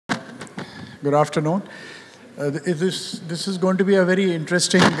Good afternoon. This is going to be a very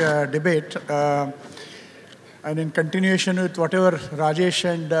interesting debate. And in continuation with whatever Rajesh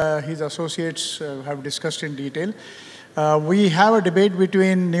and his associates have discussed in detail, we have a debate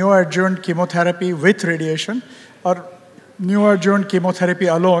between neoadjuvant chemotherapy with radiation or neoadjuvant chemotherapy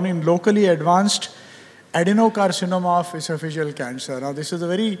alone in locally advanced adenocarcinoma of esophageal cancer. Now, this is a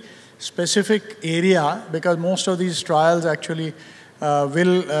very specific area because most of these trials actually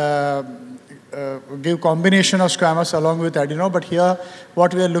will give combination of squamous along with adeno, but here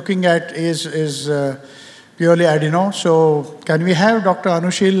what we are looking at is purely adeno. So can we have Dr.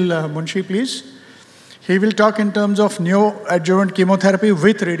 Anushil Munshi, please? He will talk in terms of neoadjuvant chemotherapy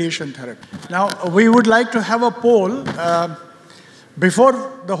with radiation therapy. Now, we would like to have a poll before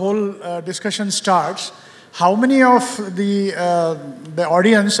the whole discussion starts. How many of the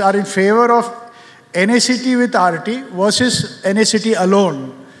audience are in favor of NACT with RT versus NACT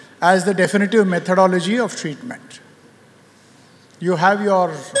alone as the definitive methodology of treatment? You have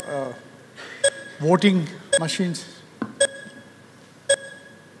your voting machines.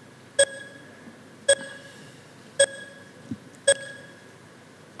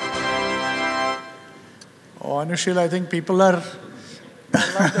 Oh, Anushil, I think people are...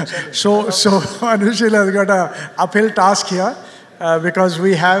 so Anushil has got an uphill task here because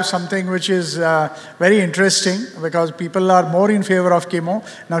we have something which is very interesting because people are more in favor of chemo.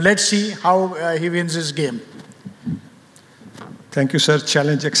 Now let's see how he wins his game. Thank you, sir.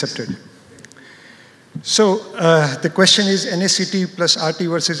 Challenge accepted. So the question is NACT plus RT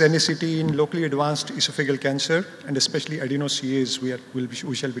versus NACT in locally advanced esophageal cancer, and especially adeno-CAs we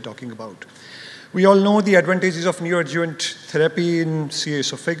shall be talking about. We all know the advantages of neoadjuvant therapy in CA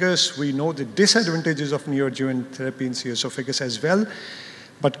esophagus. We know the disadvantages of neoadjuvant therapy in CA esophagus as well.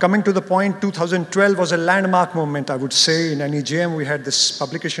 But coming to the point, 2012 was a landmark moment, I would say. In NEJM, we had this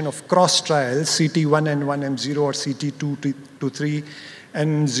publication of cross trials, CT1N1M0 or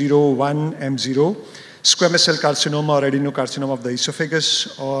CT223N01M0, squamous cell carcinoma or adenocarcinoma of the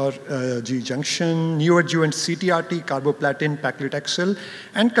esophagus or G junction, neoadjuvant CTRT, carboplatin, paclitaxel,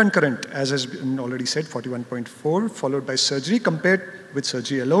 and concurrent, as has been already said, 41.4, followed by surgery. Compared with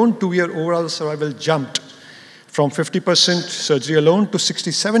surgery alone, 2-year overall survival jumped from 50% surgery alone to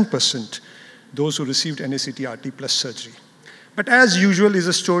 67%, those who received NACT-RT plus surgery. But as usual is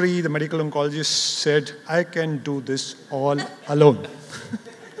a story, the medical oncologist said, I can do this all alone.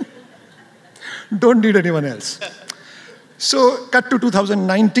 Don't need anyone else. So, cut to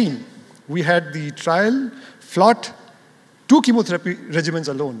 2019. We had the trial, FLOT, 2 chemotherapy regimens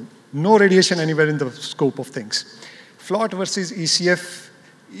alone. No radiation anywhere in the scope of things. FLOT versus ECX.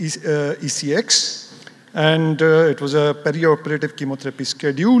 And it was a perioperative chemotherapy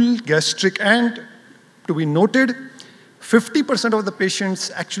schedule, gastric, and to be noted, 50% of the patients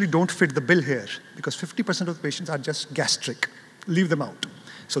actually don't fit the bill here because 50% of the patients are just gastric. Leave them out.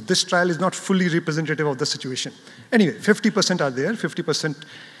 So this trial is not fully representative of the situation. Anyway, 50% are there, 50%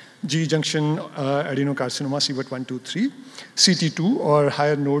 G junction adenocarcinoma, CVOT 1, 2, 3, CT2 or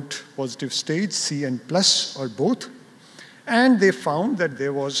higher node positive stage, C and plus or both. And they found that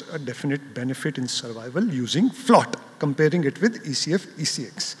there was a definite benefit in survival using FLOT, comparing it with ECF,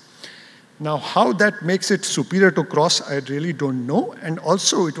 ECX. Now, how that makes it superior to cross, I really don't know. And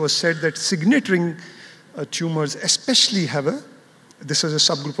also it was said that signet ring tumors especially have this is a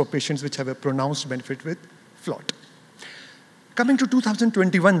subgroup of patients which have a pronounced benefit with FLOT. Coming to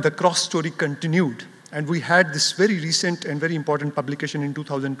 2021, the cross story continued. And we had this very recent and very important publication in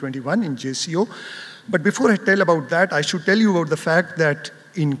 2021 in JCO. But before I tell about that, I should tell you about the fact that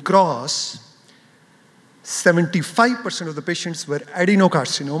in cross, 75% of the patients were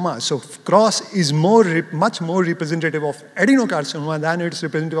adenocarcinoma. So cross is much more representative of adenocarcinoma than it's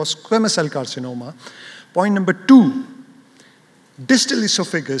representative of squamous cell carcinoma. Point number 2, distal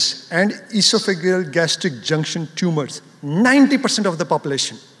esophagus and esophageal gastric junction tumors, 90% of the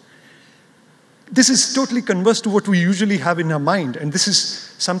population. This is totally converse to what we usually have in our mind, and this is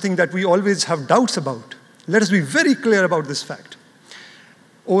something that we always have doubts about. Let us be very clear about this fact.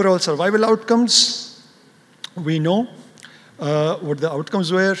 Overall survival outcomes, we know what the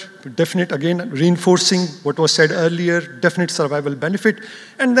outcomes were. Definite, again, reinforcing what was said earlier, definite survival benefit.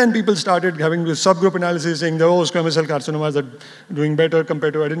 And then people started having the subgroup analysis saying, oh, squamous cell carcinomas are doing better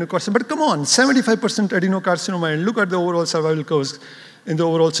compared to adenocarcinoma. But come on, 75% adenocarcinoma, and look at the overall survival curves in the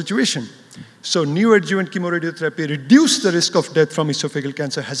overall situation. So neoadjuvant chemoradiotherapy reduced the risk of death from esophageal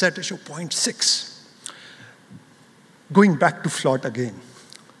cancer, hazard ratio 0.6. Going back to FLOT again,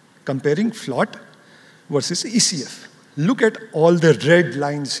 comparing FLOT versus ECF. Look at all the red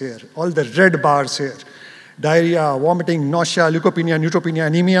lines here, all the red bars here. diarrhea, vomiting, nausea, leukopenia, neutropenia,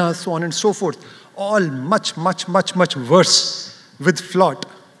 anemia, so on and so forth. All much, much, much, much worse with FLOT.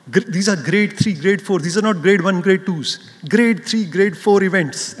 These are grade 3, grade 4. These are not grade 1, grade 2s. Grade 3, grade 4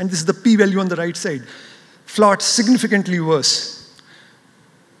 events. And this is the p-value on the right side. FLOT significantly worse.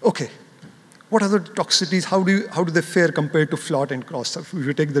 Okay. What are the toxicities? How do they fare compared to FLOT and CROSS? If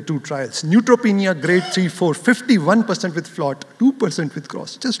we take the two trials. Neutropenia, grade 3, 4, 51% with FLOT, 2% with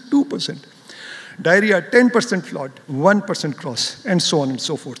CROSS, just 2%. Diarrhea, 10% FLOT, 1% CROSS, and so on and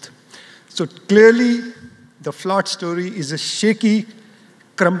so forth. So clearly, the FLOT story is a shaky,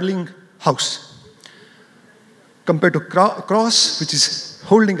 crumbling house compared to CROSS, which is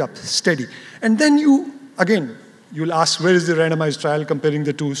holding up steady. And then you'll ask, where is the randomized trial comparing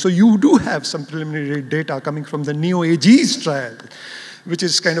the two? So you do have some preliminary data coming from the NEO-AG's trial, which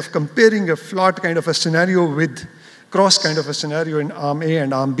is kind of comparing a FLOT kind of a scenario with CROSS kind of a scenario in arm A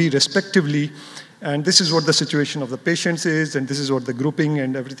and arm B respectively. And this is what the situation of the patients is, and this is what the grouping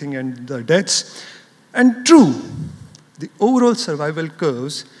and everything and the deaths. And true, the overall survival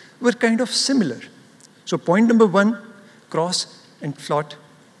curves were kind of similar. So point number 1, CROSS and FLOT,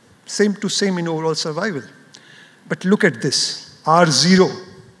 same to same in overall survival. But look at this, R0,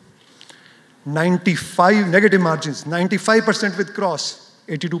 95 negative margins, 95% with CROSS,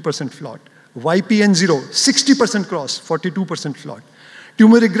 82% FLOT. YPN0, 60% CROSS, 42% FLOT.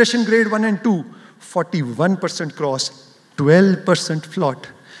 Tumor regression grade 1 and 2, 41% CROSS, 12% FLOT.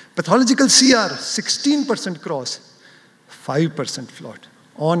 Pathological CR, 16% CROSS, 5% FLOT,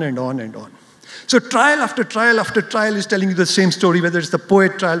 on and on and on. So trial after trial after trial is telling you the same story, whether it's the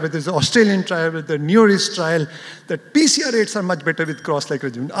POET trial, whether it's the Australian trial, whether the NEO-AG's trial, that PCR rates are much better with CROSS-like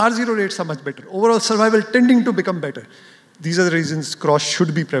regimen. R0 rates are much better. Overall survival tending to become better. These are the reasons CROSS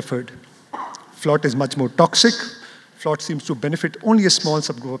should be preferred. FLOT is much more toxic. FLOT seems to benefit only a small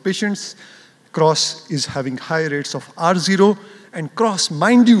subgroup of patients. CROSS is having high rates of R0. And CROSS,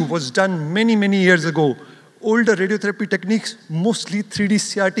 mind you, was done many, many years ago. Older radiotherapy techniques, mostly 3D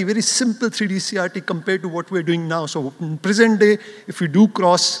CRT, very simple 3D CRT compared to what we're doing now. So in present day, if we do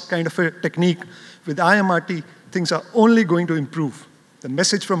CROSS kind of a technique with IMRT, things are only going to improve. The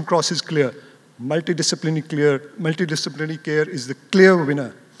message from CROSS is clear. Multidisciplinary care is the clear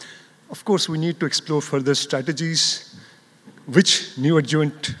winner. Of course, we need to explore further strategies. Which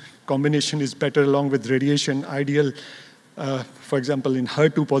neoadjuvant combination is better along with radiation, ideal? For example, in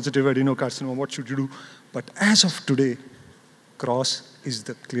HER2-positive adenocarcinoma, what should you do? But as of today, CROSS is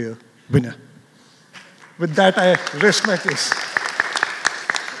the clear winner. With that, I rest my case.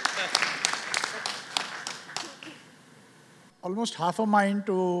 Almost half a mind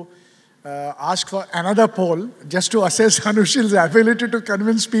to ask for another poll just to assess Anushil's ability to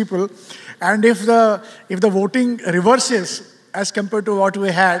convince people. And if the voting reverses as compared to what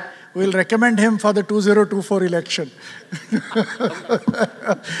we had, we'll recommend him for the 2024 election.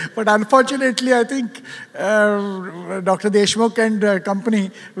 But unfortunately, I think Dr. Deshmukh and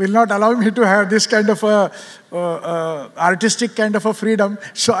company will not allow me to have this kind of a artistic kind of a freedom.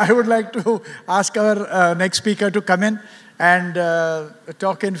 So I would like to ask our next speaker to come in and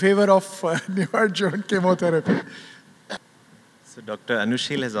talk in favor of neoadjuvant chemotherapy. So Dr.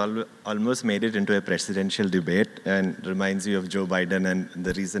 Anushil has almost made it into a presidential debate and reminds you of Joe Biden and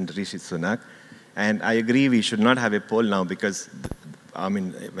the recent Rishi Sunak. And I agree we should not have a poll now because, I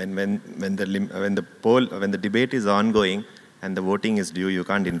mean, when the debate is ongoing and the voting is due, you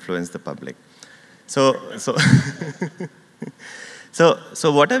can't influence the public. So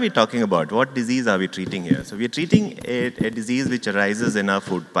what are we talking about? What disease are we treating here? So we are treating a disease which arises in our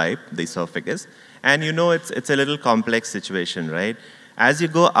food pipe, the esophagus. And you know it's a little complex situation, right? As you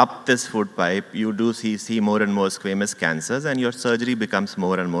go up this food pipe, you do see more and more squamous cancers, and your surgery becomes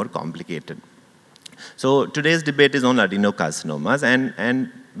more and more complicated. So today's debate is on adenocarcinomas,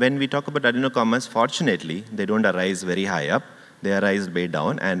 and when we talk about adenocarcinomas, fortunately, they don't arise very high up. They arise way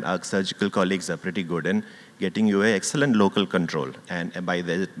down, and our surgical colleagues are pretty good in getting you an excellent local control and by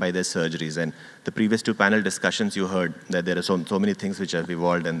their surgeries. And the previous two panel discussions, you heard that there are so many things which have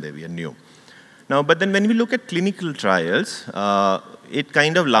evolved and they are new. Now, but then when we look at clinical trials, it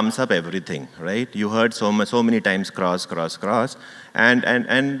kind of lumps up everything, right? You heard so many times CROSS,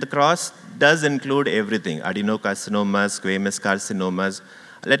 and the CROSS does include everything, adenocarcinomas, squamous carcinomas.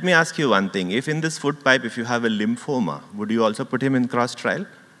 Let me ask you one thing. If in this food pipe, if you have a lymphoma, would you also put him in CROSS trial?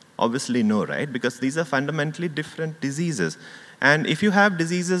 Obviously no, right? Because these are fundamentally different diseases. And if you have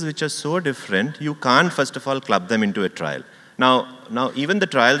diseases which are so different, you can't, first of all, club them into a trial. Now, even the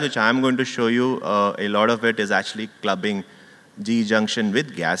trials which I'm going to show you, a lot of it is actually clubbing G junction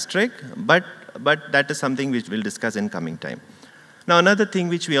with gastric, but that is something which we'll discuss in coming time. Now, another thing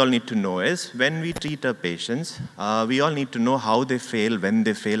which we all need to know is when we treat our patients, we all need to know how they fail, when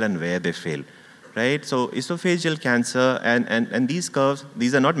they fail, and where they fail, right? So esophageal cancer and these curves,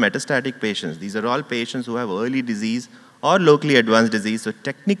 these are not metastatic patients. These are all patients who have early disease or locally advanced disease. So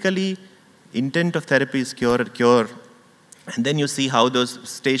technically, intent of therapy is cure. And then you see how those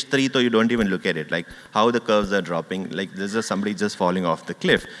stage 3, though you don't even look at it, like how the curves are dropping, like this is somebody just falling off the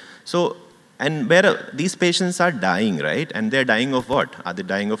cliff. So, and where these patients are dying, right? And they're dying of what? Are they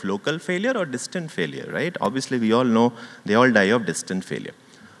dying of local failure or distant failure, right? Obviously, we all know they all die of distant failure.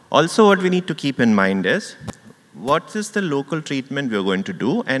 Also, what we need to keep in mind is, what is the local treatment we're going to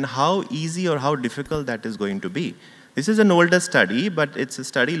do and how easy or how difficult that is going to be. This is an older study, but it's a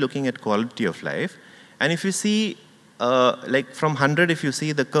study looking at quality of life. And if you see, like from 100, if you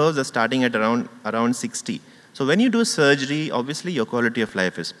see, the curves are starting at around 60. So when you do surgery, obviously your quality of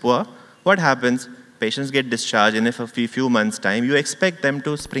life is poor. What happens? Patients get discharged, and if a few months' time, you expect them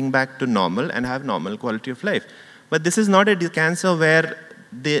to spring back to normal and have normal quality of life. But this is not a cancer where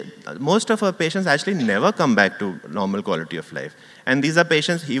most of our patients actually never come back to normal quality of life. And these are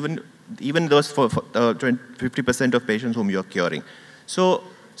patients, even those 50% of patients whom you're curing. So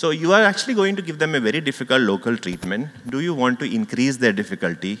you are actually going to give them a very difficult local treatment. Do you want to increase their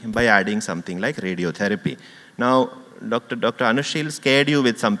difficulty by adding something like radiotherapy? Now, Dr. Anushil scared you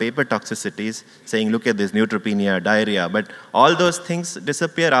with some paper toxicities, saying, look at this, neutropenia, diarrhea, but all those things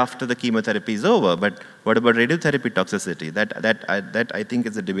disappear after the chemotherapy is over. But what about radiotherapy toxicity? That I think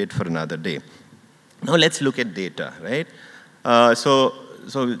is a debate for another day. Now let's look at data, right? So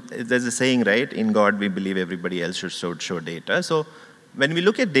there's a saying, right? In God we believe, everybody else should show data. So when we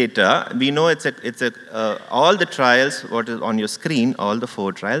look at data, we know all the trials, what is on your screen, all the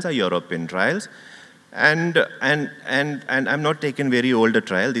 4 trials are European trials. And I'm not taking very older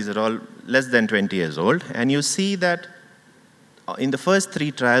trial. These are all less than 20 years old. And you see that in the first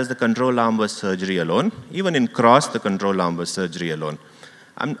 3 trials, the control arm was surgery alone. Even in CROSS, the control arm was surgery alone.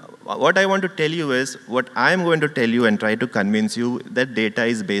 What I want to tell you is, what I'm going to tell you and try to convince you, that data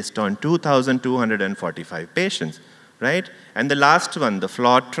is based on 2,245 patients, right? And the last one, the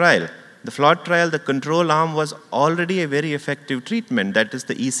FLOT trial. The FLOT trial, the control arm was already a very effective treatment. That is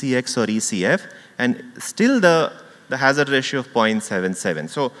the ECX or ECF. And still the hazard ratio of 0.77.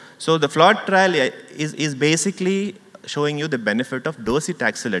 So the FLOT trial is basically showing you the benefit of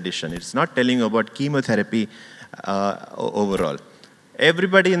docetaxel addition. It's not telling you about chemotherapy overall.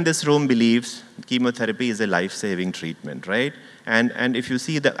 Everybody in this room believes chemotherapy is a life-saving treatment, right? And if you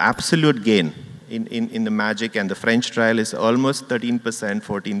see the absolute gain in the MAGIC and the French trial is almost 13%,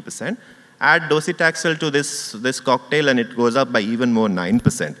 14%. Add docetaxel to this cocktail and it goes up by even more,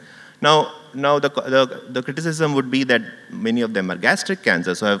 9%. Now the criticism would be that many of them are gastric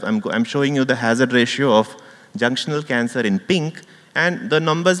cancer. So I'm showing you the hazard ratio of junctional cancer in pink, and the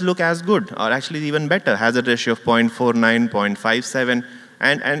numbers look as good, or actually even better. Hazard ratio of 0.49, 0.57,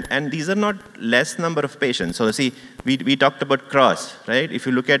 and these are not less number of patients. So see, we talked about CROSS, right? If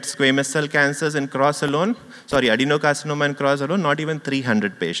you look at squamous cell cancers in CROSS alone, adenocarcinoma in CROSS alone, not even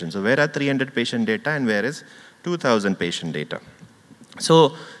 300 patients. So where are 300 patient data and where is 2,000 patient data?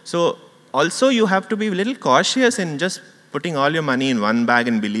 So also you have to be a little cautious in just putting all your money in one bag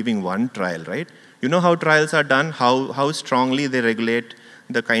and believing one trial, right? You know how trials are done, how strongly they regulate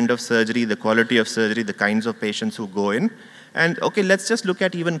the kind of surgery, the quality of surgery, the kinds of patients who go in. And okay, let's just look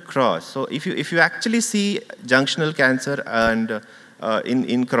at even CROSS. So if you actually see junctional cancer, and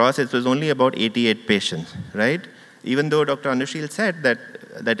in CROSS it was only about 88 patients, right? Even though Dr. Anushil said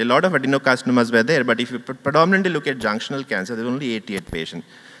that a lot of adenocarcinomas were there, but if you predominantly look at junctional cancer, there's only 88 patients.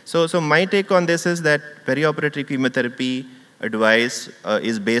 So my take on this is that perioperative chemotherapy advice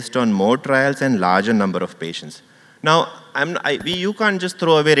is based on more trials and larger number of patients. Now, you can't just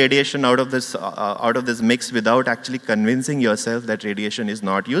throw away radiation out of this mix without actually convincing yourself that radiation is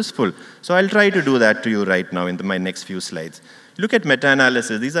not useful. So I'll try to do that to you right now in my next few slides. Look at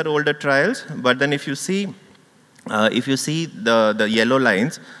meta-analysis. These are older trials, but then if you see the yellow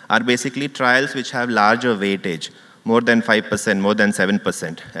lines are basically trials which have larger weightage, more than 5%, more than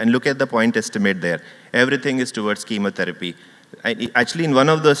 7%. And look at the point estimate there. Everything is towards chemotherapy. Actually, in one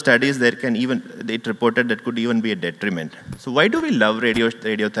of those studies, it reported that could even be a detriment. So why do we love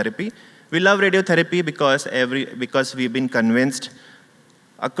radiotherapy? We love radiotherapy because we've been convinced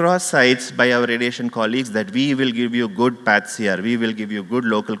across sites by our radiation colleagues that we will give you good PAT-CR, we will give you good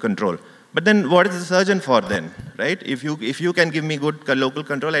local control. But then what is the surgeon for then, right? If you can give me good local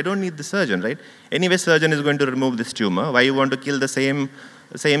control, I don't need the surgeon, right? Anyway, surgeon is going to remove this tumor. Why you want to kill the same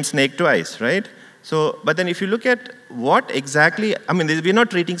snake twice, right? So, but then if you look at what exactly, I mean, we're not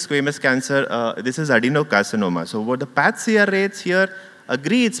treating squamous cancer, this is adenocarcinoma. So what the PAT-CR rates here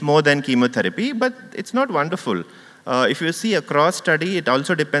agree it's more than chemotherapy, but it's not wonderful. If you see a cross study, it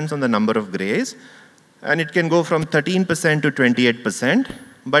also depends on the number of grays, and it can go from 13% to 28%.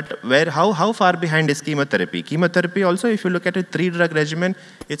 But how far behind is chemotherapy? Chemotherapy also, if you look at a 3-drug regimen,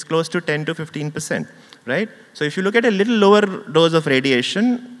 it's close to 10 to 15%, right? So if you look at a little lower dose of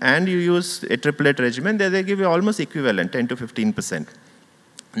radiation and you use a triplet regimen, they give you almost equivalent, 10 to 15%.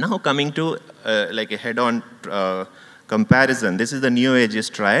 Now coming to like a head-on comparison, this is the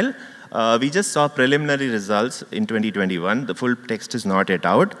NeoAegis trial. We just saw preliminary results in 2021. The full text is not yet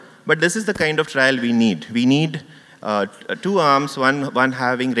out, but this is the kind of trial we need. We need 2 arms, one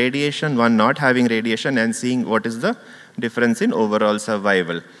having radiation, one not having radiation, and seeing what is the difference in overall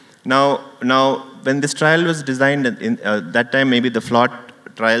survival. Now when this trial was designed, in that time maybe the FLOT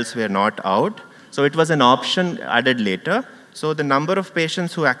trials were not out, so it was an option added later. So the number of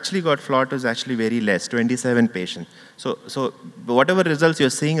patients who actually got FLOT was actually very less, 27 patients. So whatever results you're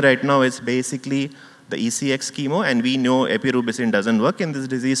seeing right now is basically the ECX chemo, and we know epirubicin doesn't work in this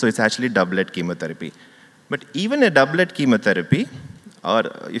disease, so it's actually doublet chemotherapy. But even a doublet chemotherapy, or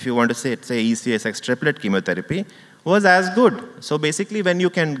if you want to say ECSX triplet chemotherapy, was as good. So basically, when you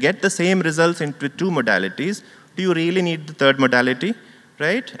can get the same results with 2 modalities, do you really need the 3rd modality,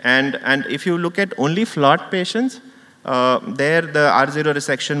 right? And if you look at only FLOT patients, there the R0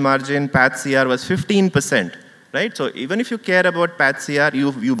 resection margin, PAT-CR was 15%, right? So even if you care about PAT-CR,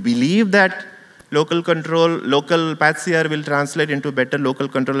 you believe that local PAT-CR will translate into better local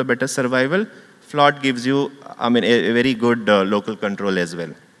control or better survival, FLOT gives you, I mean, a very good local control as well.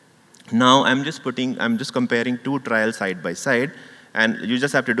 Now I'm just comparing 2 trials side by side, and you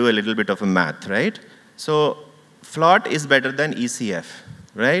just have to do a little bit of a math, right? So FLOT is better than ECF,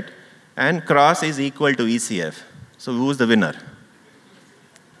 right? And CROSS is equal to ECF. So who's the winner?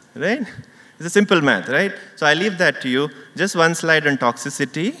 Right? It's a simple math, right? So I leave that to you. Just one slide on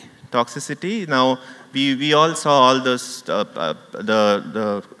toxicity. Now, we all saw all those,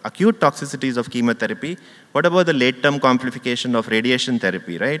 the acute toxicities of chemotherapy. What about the late-term complication of radiation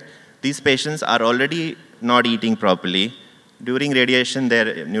therapy, right? These patients are already not eating properly. During radiation,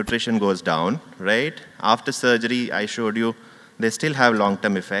 their nutrition goes down, right? After surgery, I showed you, they still have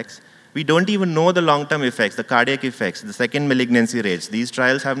long-term effects. We don't even know the long-term effects, the cardiac effects, the second malignancy rates. These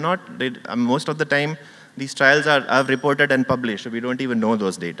trials have not, most of the time, these trials are reported and published, so we don't even know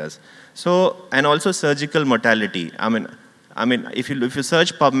those data. So, and also surgical mortality. I mean, if you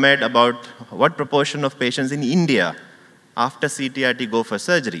search PubMed about what proportion of patients in India after CTRT go for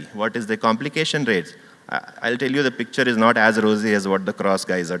surgery, what is the complication rates, I'll tell you the picture is not as rosy as what the CROSS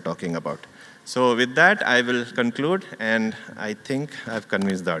guys are talking about. So with that, I will conclude, and I think I've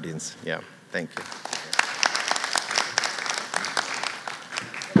convinced the audience. Yeah, thank you.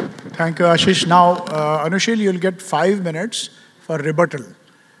 Thank you, Ashish. Now, Anushil, you'll get 5 minutes for rebuttal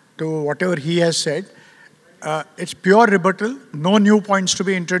to whatever he has said. It's pure rebuttal, no new points to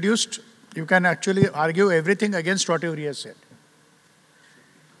be introduced. You can actually argue everything against whatever he has said.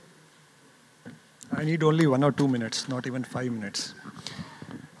 I need only 1 or 2 minutes, not even 5 minutes.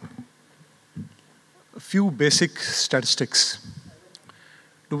 A few basic statistics.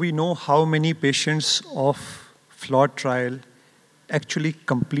 Do we know how many patients of FLOT trial actually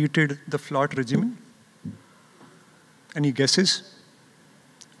completed the FLOT regimen? Any guesses?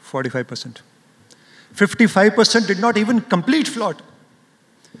 45%. 55% did not even complete FLOT.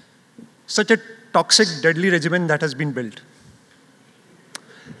 Such a toxic, deadly regimen that has been built.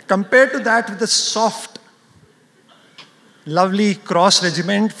 Compared to that with the soft, lovely CROSS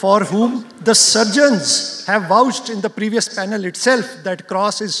regimen for whom the surgeons have vouched in the previous panel itself that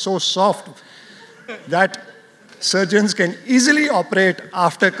CROSS is so soft that surgeons can easily operate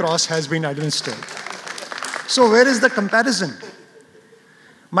after CROSS has been administered. So where is the comparison?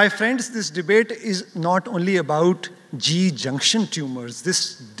 My friends, this debate is not only about G-junction tumors.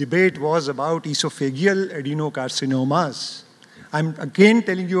 This debate was about esophageal adenocarcinomas. I'm again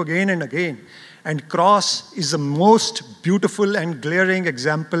telling you again and again. And CROSS is the most beautiful and glaring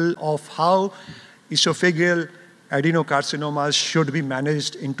example of how esophageal adenocarcinomas should be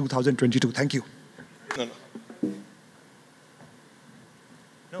managed in 2022. Thank you.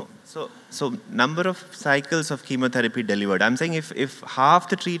 No. So number of cycles of chemotherapy delivered. I'm saying if half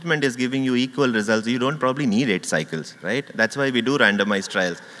the treatment is giving you equal results, you don't probably need 8 cycles, right? That's why we do randomized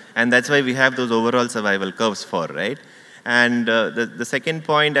trials. And that's why we have those overall survival curves for, right? And the second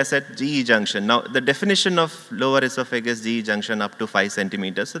point, I said GE junction. Now, the definition of lower esophagus GE junction up to 5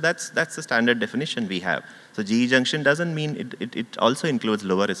 centimeters, so that's the standard definition we have. So GE junction doesn't mean, it also includes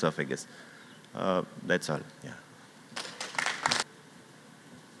lower esophagus. That's all. Yeah.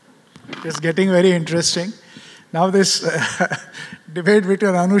 It's getting very interesting. Now this debate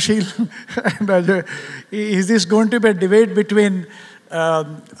between Anushil and Ajay, is this going to be a debate between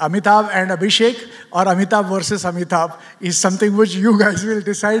Amitabh and Abhishek, or Amitabh versus Amitabh, is something which you guys will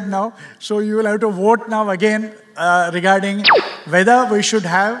decide now. So you will have to vote now again regarding whether we should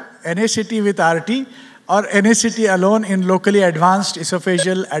have NACT with RT or NACT alone in locally advanced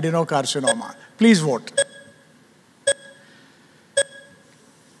esophageal adenocarcinoma. Please vote.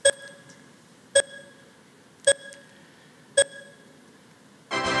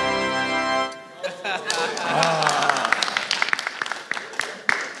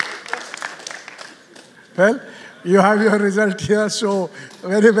 Well, you have your result here, so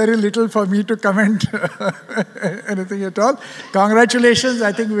very, very little for me to comment anything at all. Congratulations.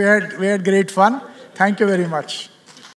 I think we had great fun. Thank you very much.